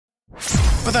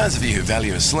For those of you who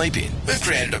value a sleep in, we've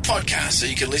created a podcast so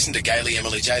you can listen to Gaily,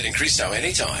 Emily, Jade and Christo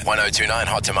anytime. 1029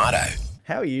 Hot Tomato.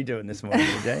 How are you doing this morning,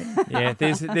 EJ? Yeah,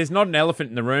 there's not an elephant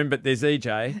in the room, but there's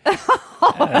EJ.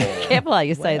 Careful how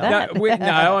you say that.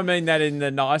 No, I mean that in the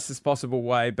nicest possible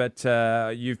way. But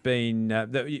you've been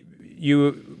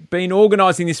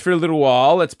organising this for a little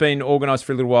while. It's been organised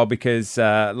for a little while because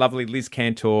lovely Liz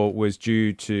Cantor was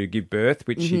due to give birth,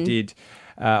 which she did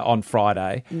on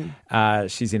Friday.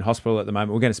 She's in hospital at the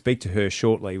moment. We're going to speak to her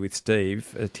shortly with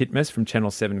Steve Titmus from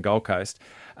Channel 7 Gold Coast.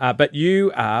 But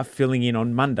you are filling in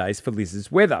on Mondays for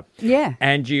Liz's weather. Yeah.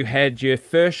 And you had your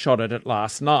first shot at it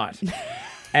last night.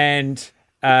 And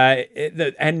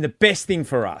the best thing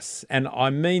for us, and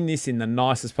I mean this in the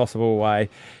nicest possible way,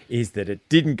 is that it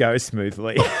didn't go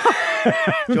smoothly. Do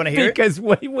you want to hear because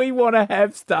we want to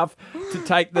have stuff to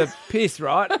take the piss,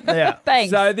 right? Yeah. Thanks.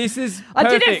 So this is perfect I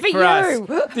did it for you.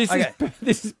 us.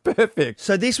 This is perfect.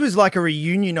 So this was like a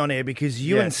reunion on air because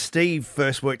you Yeah. and Steve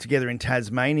first worked together in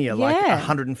Tasmania like Yeah.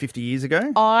 150 years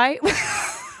ago.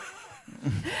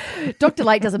 Dr.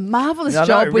 Lake does a marvellous No,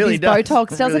 job it with really his does.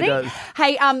 Botox, It doesn't really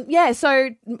he? does. Hey, so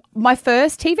my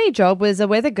first TV job was a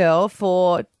weather girl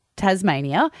for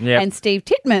Tasmania, Yep. and Steve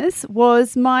Titmus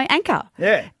was my anchor.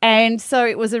 Yeah. And so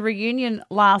it was a reunion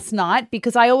last night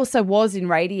because I also was in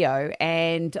radio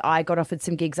and I got offered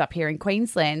some gigs up here in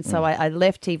Queensland. So I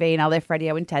left TV and I left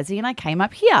radio in Tassie and I came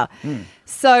up here.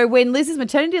 So when Liz's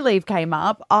maternity leave came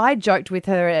up, I joked with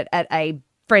her at a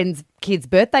friend's kid's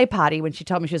birthday party when she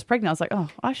told me she was pregnant. I was like, oh,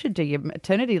 I should do your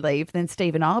maternity leave. Then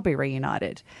Steve and I'll be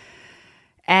reunited.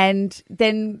 And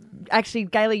then actually,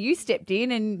 Gaily, you stepped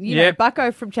in and, you know, Yep.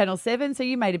 Bucko from Channel 7, so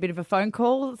you made a bit of a phone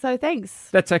call. So thanks.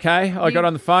 That's okay. I got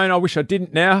on the phone. I wish I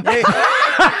didn't now. Me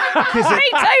too,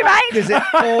 mate. Because it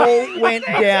all went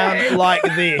down like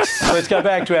this. Let's go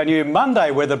back to our new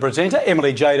Monday weather presenter,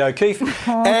 Emily Jade O'Keefe.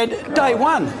 And day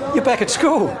one, you're back at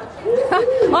school.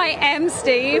 I am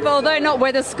Steve, although not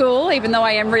weather school, even though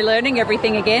I am relearning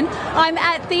everything again. I'm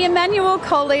at the Emmanuel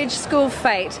College School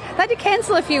Fete. They had to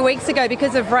cancel a few weeks ago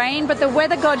because of rain, but the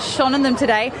weather gods shone on them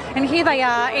today, and here they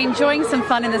are enjoying some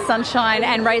fun in the sunshine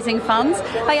and raising funds.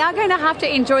 They are going to have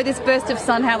to enjoy this burst of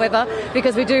sun, however,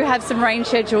 because we do have some rain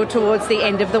scheduled towards the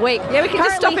end of the week. Yeah, we can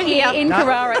just stop in here here. in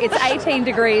Carrara. It's 18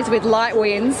 degrees with light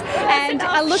winds, and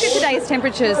a look at today's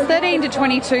temperatures: 13 to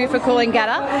 22 for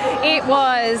Coolangatta. It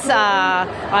was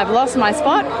I've lost my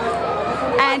spot,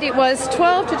 and it was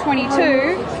 12 to 22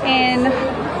 in,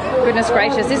 goodness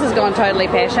gracious, this has gone totally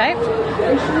pear-shaped.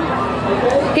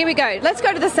 Here we go. Let's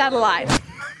go to the satellite.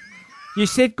 You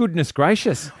said goodness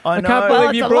gracious. I know. can't Well, believe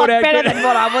It's you a brought lot out better than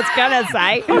what I was going to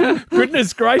say.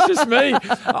 goodness gracious me.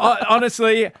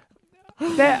 Honestly,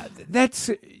 that's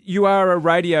you are a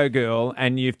radio girl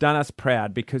and you've done us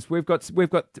proud because we've got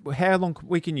how long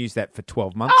we can use that for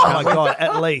 12 months. Oh my God,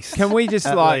 at least. Can we just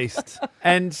At least.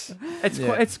 and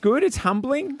it's good, it's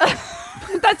humbling.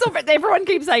 That's all everyone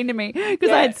keeps saying to me because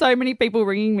I had so many people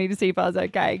ringing me to see if I was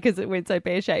okay because it went so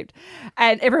pear-shaped.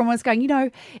 And everyone was going, you know,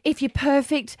 if you're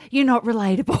perfect, you're not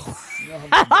relatable.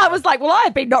 I was like, well,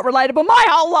 I've been not relatable my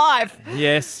whole life.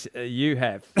 Yes, you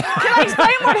have. Can I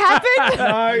explain what happened?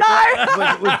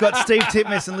 No. We've got Steve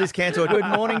Titmus and Liz Cantor. Good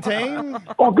morning, team.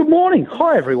 Oh, good morning.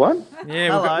 Hi, everyone. Yeah,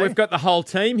 Hello. we've got the whole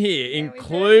team here,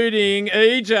 including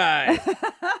EJ.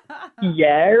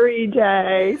 Yeah,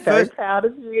 EJ. So First- proud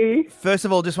of you. First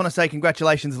of all, just want to say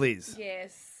congratulations, Liz.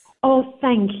 Yes. Oh,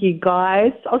 thank you,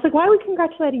 guys. I was like, why are we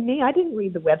congratulating me? I didn't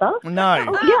read the weather. No.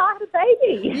 Oh, yeah, I had a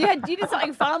baby. You did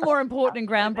something far more important and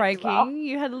groundbreaking.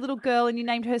 You had a little girl and you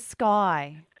named her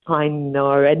Sky. I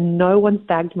know, and no one's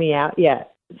bagged me out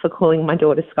yet for calling my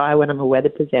daughter Sky when I'm a weather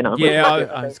presenter. Yeah,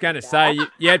 I was going to say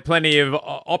you had plenty of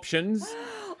options.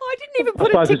 I didn't even I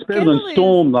put suppose it it's together. better than Liz.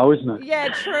 Storm, though, isn't it? Yeah,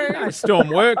 true. Storm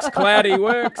works, cloudy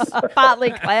works. Partly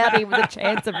cloudy with a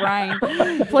chance of rain.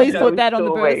 Please put that on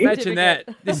the birth Story. Imagine certificate.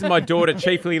 that. This is my daughter,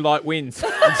 chiefly light winds.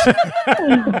 West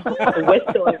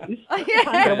Storms.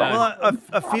 Well,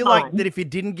 I feel like that if you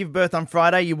didn't give birth on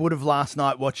Friday, you would have last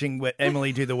night watching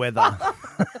Emily do the weather.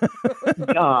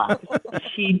 God,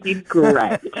 she did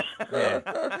great.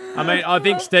 I mean, I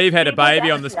think Steve had a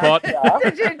baby on the spot.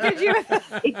 Did you?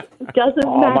 It doesn't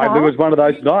Oh, matter. mate, it was one of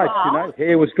those nights, you know.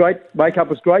 Hair was great, makeup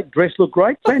was great, dress looked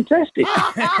great. Fantastic.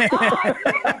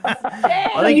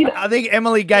 I think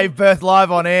Emily gave birth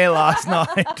live on air last night.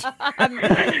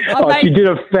 Oh, she did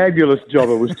a fabulous job.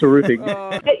 It was terrific.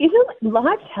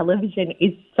 Live television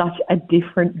is such a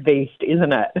different beast,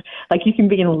 isn't it? Like, you can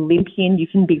be an Olympian, you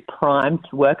can be primed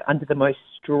to work under the most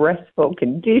stressful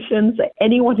conditions.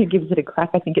 Anyone who gives it a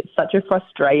crack, I think it's such a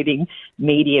frustrating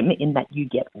medium in that you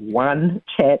get one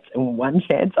chance one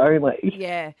chance only.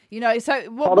 Yeah. You know, so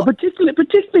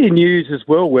Particularly in news as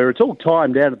well, where it's all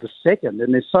timed out at the second,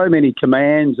 and there's so many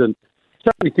commands and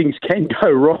so many things can go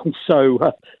wrong. So,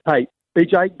 hey,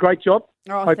 BJ, great job.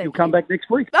 Oh, Hope you'll come back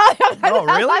next week. Oh,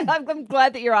 really? I'm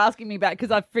glad that you're asking me back because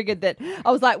I figured that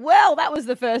I was like, well, that was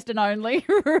the first and only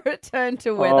return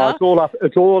to weather.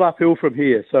 It's all uphill from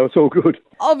here, so it's all good.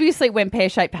 Obviously, it went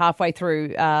pear-shaped halfway through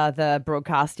the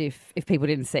broadcast if people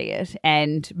didn't see it.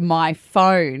 And my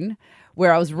phone,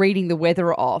 where I was reading the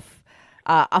weather off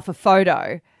a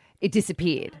photo, it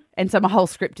disappeared. And so my whole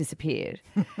script disappeared.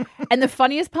 And the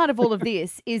funniest part of all of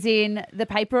this is in the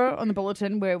paper on the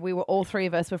bulletin where all three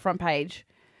of us were front page.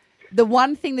 The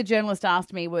one thing the journalist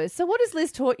asked me was, so what has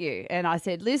Liz taught you? And I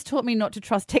said, Liz taught me not to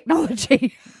trust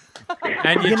technology.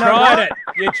 And you tried it.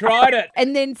 You tried it.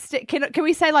 And then can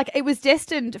we say, like, it was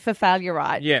destined for failure,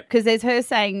 right? Yeah. Because there's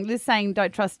Liz saying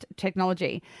don't trust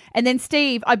technology. And then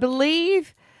Steve, I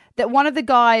believe that one of the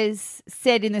guys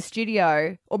said in the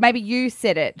studio, or maybe you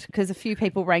said it, because a few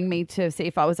people rang me to see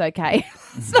if I was okay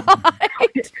last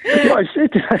night.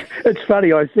 It's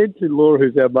funny. I said to Laura,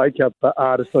 who's our makeup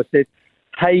artist, I said,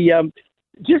 hey,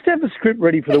 just have a script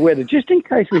ready for the weather, just in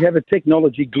case we have a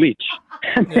technology glitch.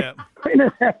 And when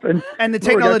it happened, and the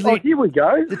technology, goes, here we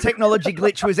go. The technology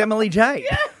glitch was Emily J.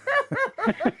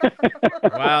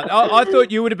 Wow. I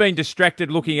thought you would have been distracted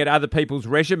looking at other people's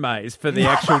resumes for the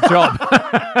actual job.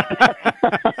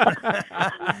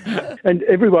 And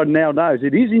everyone now knows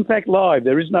it is, in fact, live.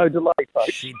 There is no delay,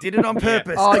 folks. She did it on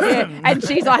purpose. Oh, yeah.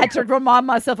 And I had to remind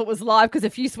myself it was live because a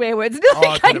few swear words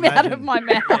came out of my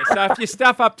mouth. Yeah, so if you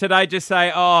stuff up today, just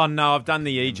say, oh, no, I've done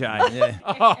the EJ. Yeah.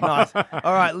 Oh. Nice.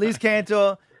 All right, Liz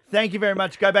Cantor, thank you very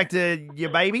much. Go back to your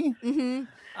baby. Mm-hmm.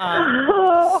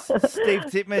 Steve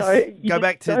Titmus, go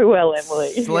back to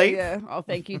Emily. sleep. Yeah. Oh,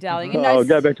 thank you, darling. And I'll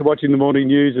go back to watching the morning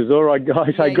news. All right,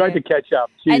 guys. Hey, great to catch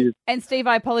up. Cheers. And Steve,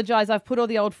 I apologise. I've put all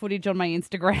the old footage on my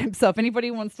Instagram, so if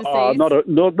anybody wants to see...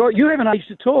 You haven't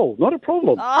aged at all. Not a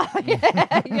problem. Oh,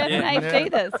 yeah. You haven't aged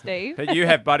either, Steve. But you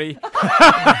have, buddy.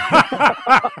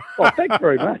 Oh, thanks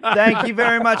very much. Thank you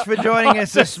very much for joining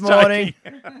us this morning.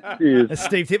 Cheers.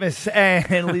 Steve Titmus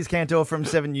and Liz Cantor from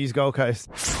 7 News Gold Coast.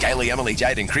 Gaily, Emily,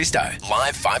 Jade and Christo,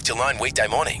 live 5 till 9 weekday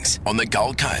mornings on the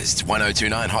Gold Coast,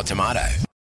 102.9 Hot Tomato.